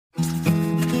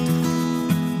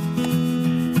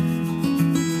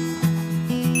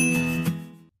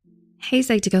Hey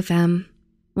Psych2Go fam.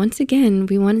 Once again,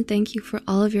 we want to thank you for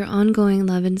all of your ongoing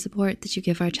love and support that you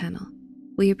give our channel.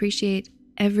 We appreciate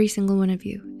every single one of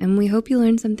you, and we hope you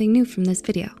learned something new from this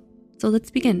video. So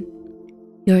let's begin.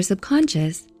 Your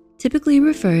subconscious typically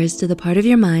refers to the part of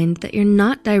your mind that you're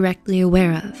not directly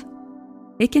aware of.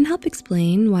 It can help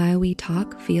explain why we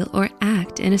talk, feel, or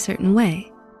act in a certain way.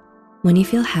 When you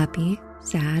feel happy,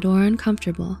 sad, or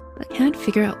uncomfortable, but can't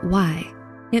figure out why,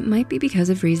 it might be because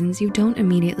of reasons you don't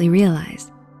immediately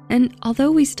realize. And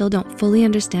although we still don't fully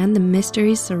understand the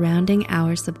mysteries surrounding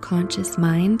our subconscious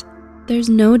mind, there's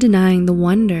no denying the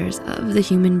wonders of the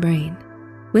human brain.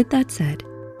 With that said,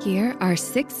 here are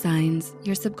 6 signs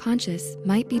your subconscious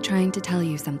might be trying to tell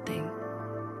you something.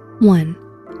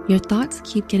 1. Your thoughts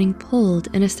keep getting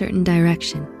pulled in a certain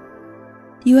direction.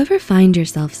 Do you ever find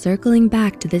yourself circling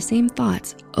back to the same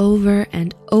thoughts over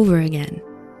and over again?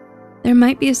 There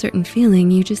might be a certain feeling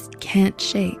you just can't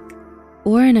shake,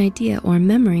 or an idea or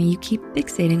memory you keep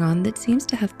fixating on that seems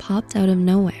to have popped out of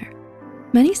nowhere.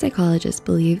 Many psychologists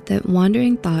believe that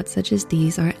wandering thoughts such as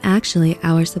these are actually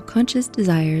our subconscious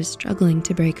desires struggling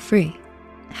to break free.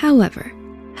 However,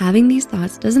 having these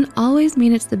thoughts doesn't always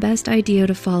mean it's the best idea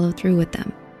to follow through with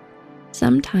them.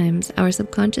 Sometimes our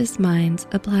subconscious minds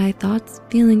apply thoughts,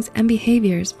 feelings, and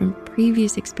behaviors from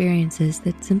previous experiences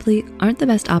that simply aren't the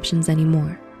best options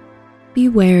anymore. Be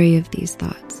wary of these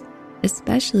thoughts,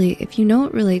 especially if you know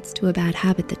it relates to a bad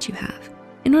habit that you have,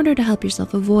 in order to help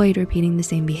yourself avoid repeating the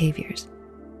same behaviors.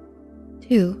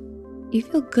 2. You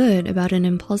feel good about an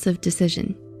impulsive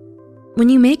decision. When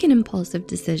you make an impulsive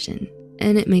decision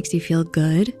and it makes you feel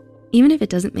good, even if it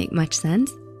doesn't make much sense,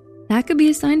 that could be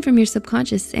a sign from your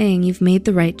subconscious saying you've made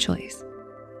the right choice.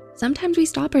 Sometimes we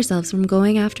stop ourselves from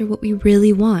going after what we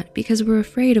really want because we're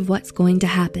afraid of what's going to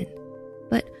happen.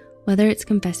 But whether it's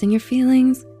confessing your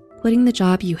feelings, quitting the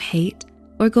job you hate,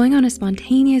 or going on a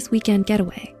spontaneous weekend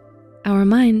getaway, our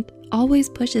mind always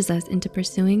pushes us into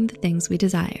pursuing the things we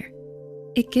desire.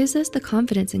 It gives us the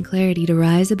confidence and clarity to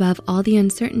rise above all the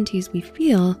uncertainties we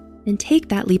feel and take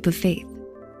that leap of faith.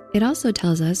 It also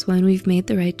tells us when we've made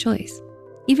the right choice,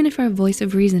 even if our voice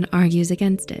of reason argues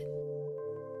against it.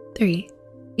 3.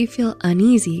 You feel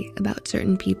uneasy about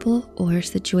certain people or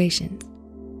situations.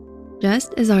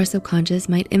 Just as our subconscious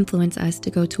might influence us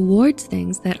to go towards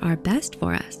things that are best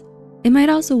for us, it might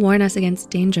also warn us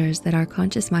against dangers that our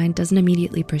conscious mind doesn't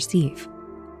immediately perceive.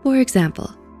 For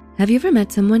example, have you ever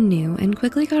met someone new and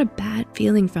quickly got a bad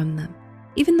feeling from them,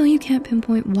 even though you can't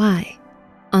pinpoint why?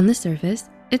 On the surface,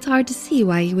 it's hard to see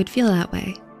why you would feel that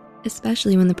way,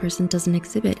 especially when the person doesn't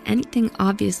exhibit anything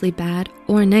obviously bad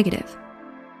or negative.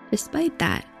 Despite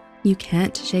that, you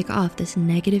can't shake off this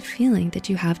negative feeling that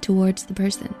you have towards the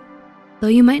person. Though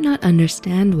you might not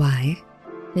understand why,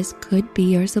 this could be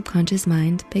your subconscious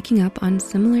mind picking up on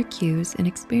similar cues and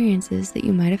experiences that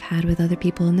you might have had with other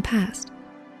people in the past.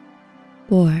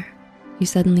 4. You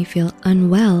suddenly feel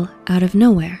unwell out of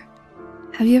nowhere.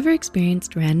 Have you ever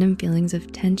experienced random feelings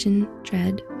of tension,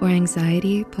 dread, or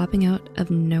anxiety popping out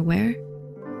of nowhere?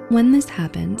 When this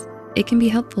happens, it can be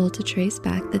helpful to trace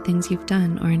back the things you've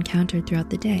done or encountered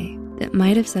throughout the day that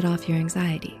might have set off your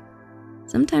anxiety.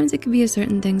 Sometimes it could be a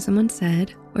certain thing someone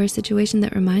said or a situation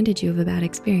that reminded you of a bad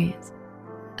experience.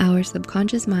 Our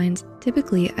subconscious minds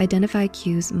typically identify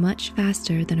cues much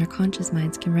faster than our conscious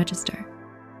minds can register,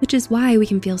 which is why we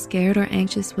can feel scared or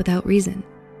anxious without reason.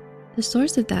 The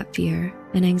source of that fear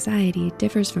and anxiety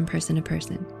differs from person to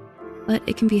person, but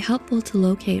it can be helpful to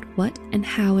locate what and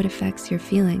how it affects your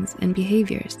feelings and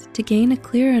behaviors to gain a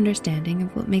clearer understanding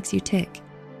of what makes you tick.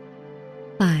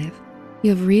 5. You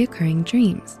have reoccurring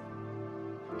dreams.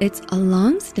 It's a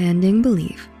long-standing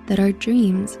belief that our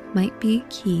dreams might be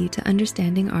key to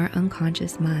understanding our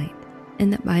unconscious mind,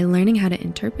 and that by learning how to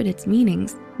interpret its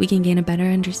meanings, we can gain a better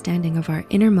understanding of our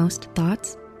innermost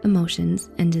thoughts,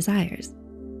 emotions, and desires.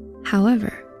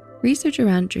 However, research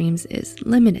around dreams is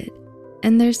limited,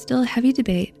 and there's still heavy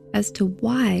debate as to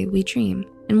why we dream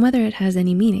and whether it has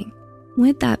any meaning.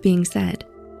 With that being said,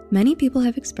 many people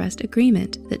have expressed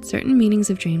agreement that certain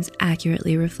meanings of dreams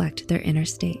accurately reflect their inner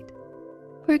state.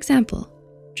 For example,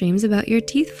 dreams about your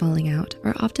teeth falling out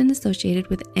are often associated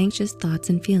with anxious thoughts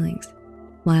and feelings,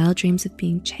 while dreams of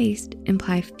being chased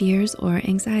imply fears or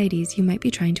anxieties you might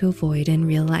be trying to avoid in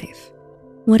real life.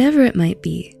 Whatever it might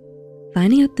be,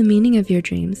 finding out the meaning of your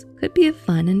dreams could be a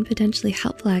fun and potentially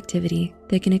helpful activity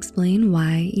that can explain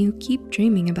why you keep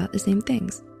dreaming about the same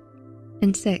things.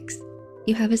 And 6,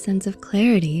 you have a sense of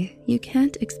clarity you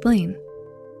can't explain.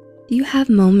 Do you have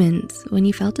moments when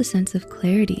you felt a sense of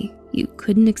clarity you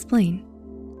couldn't explain?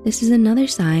 This is another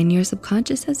sign your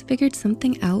subconscious has figured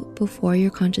something out before your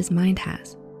conscious mind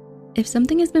has. If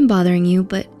something has been bothering you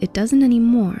but it doesn't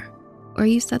anymore, or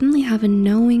you suddenly have a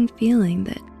knowing feeling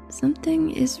that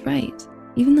something is right,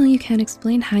 even though you can't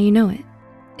explain how you know it,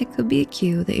 it could be a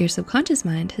cue that your subconscious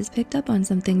mind has picked up on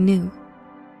something new.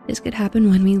 This could happen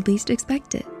when we least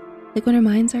expect it, like when our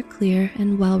minds are clear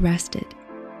and well rested.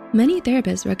 Many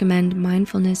therapists recommend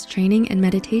mindfulness training and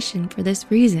meditation for this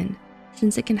reason,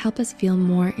 since it can help us feel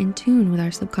more in tune with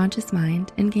our subconscious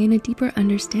mind and gain a deeper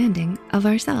understanding of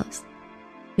ourselves.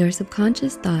 Your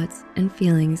subconscious thoughts and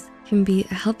feelings can be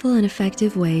a helpful and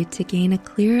effective way to gain a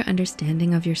clearer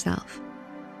understanding of yourself.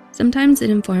 Sometimes it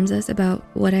informs us about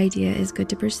what idea is good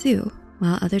to pursue,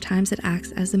 while other times it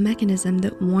acts as a mechanism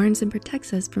that warns and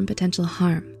protects us from potential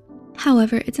harm.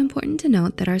 However, it's important to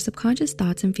note that our subconscious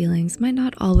thoughts and feelings might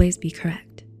not always be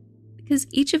correct, because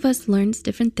each of us learns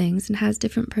different things and has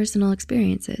different personal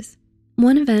experiences.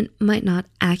 One event might not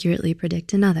accurately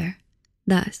predict another.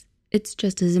 Thus, it's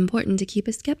just as important to keep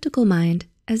a skeptical mind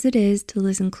as it is to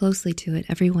listen closely to it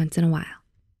every once in a while.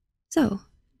 So,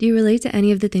 do you relate to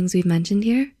any of the things we've mentioned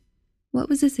here? What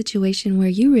was a situation where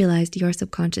you realized your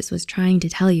subconscious was trying to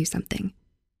tell you something?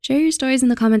 Share your stories in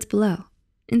the comments below.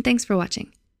 And thanks for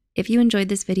watching. If you enjoyed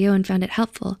this video and found it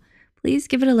helpful, please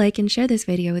give it a like and share this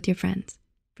video with your friends.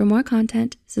 For more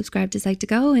content, subscribe to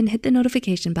Psych2Go and hit the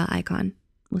notification bell icon.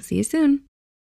 We'll see you soon.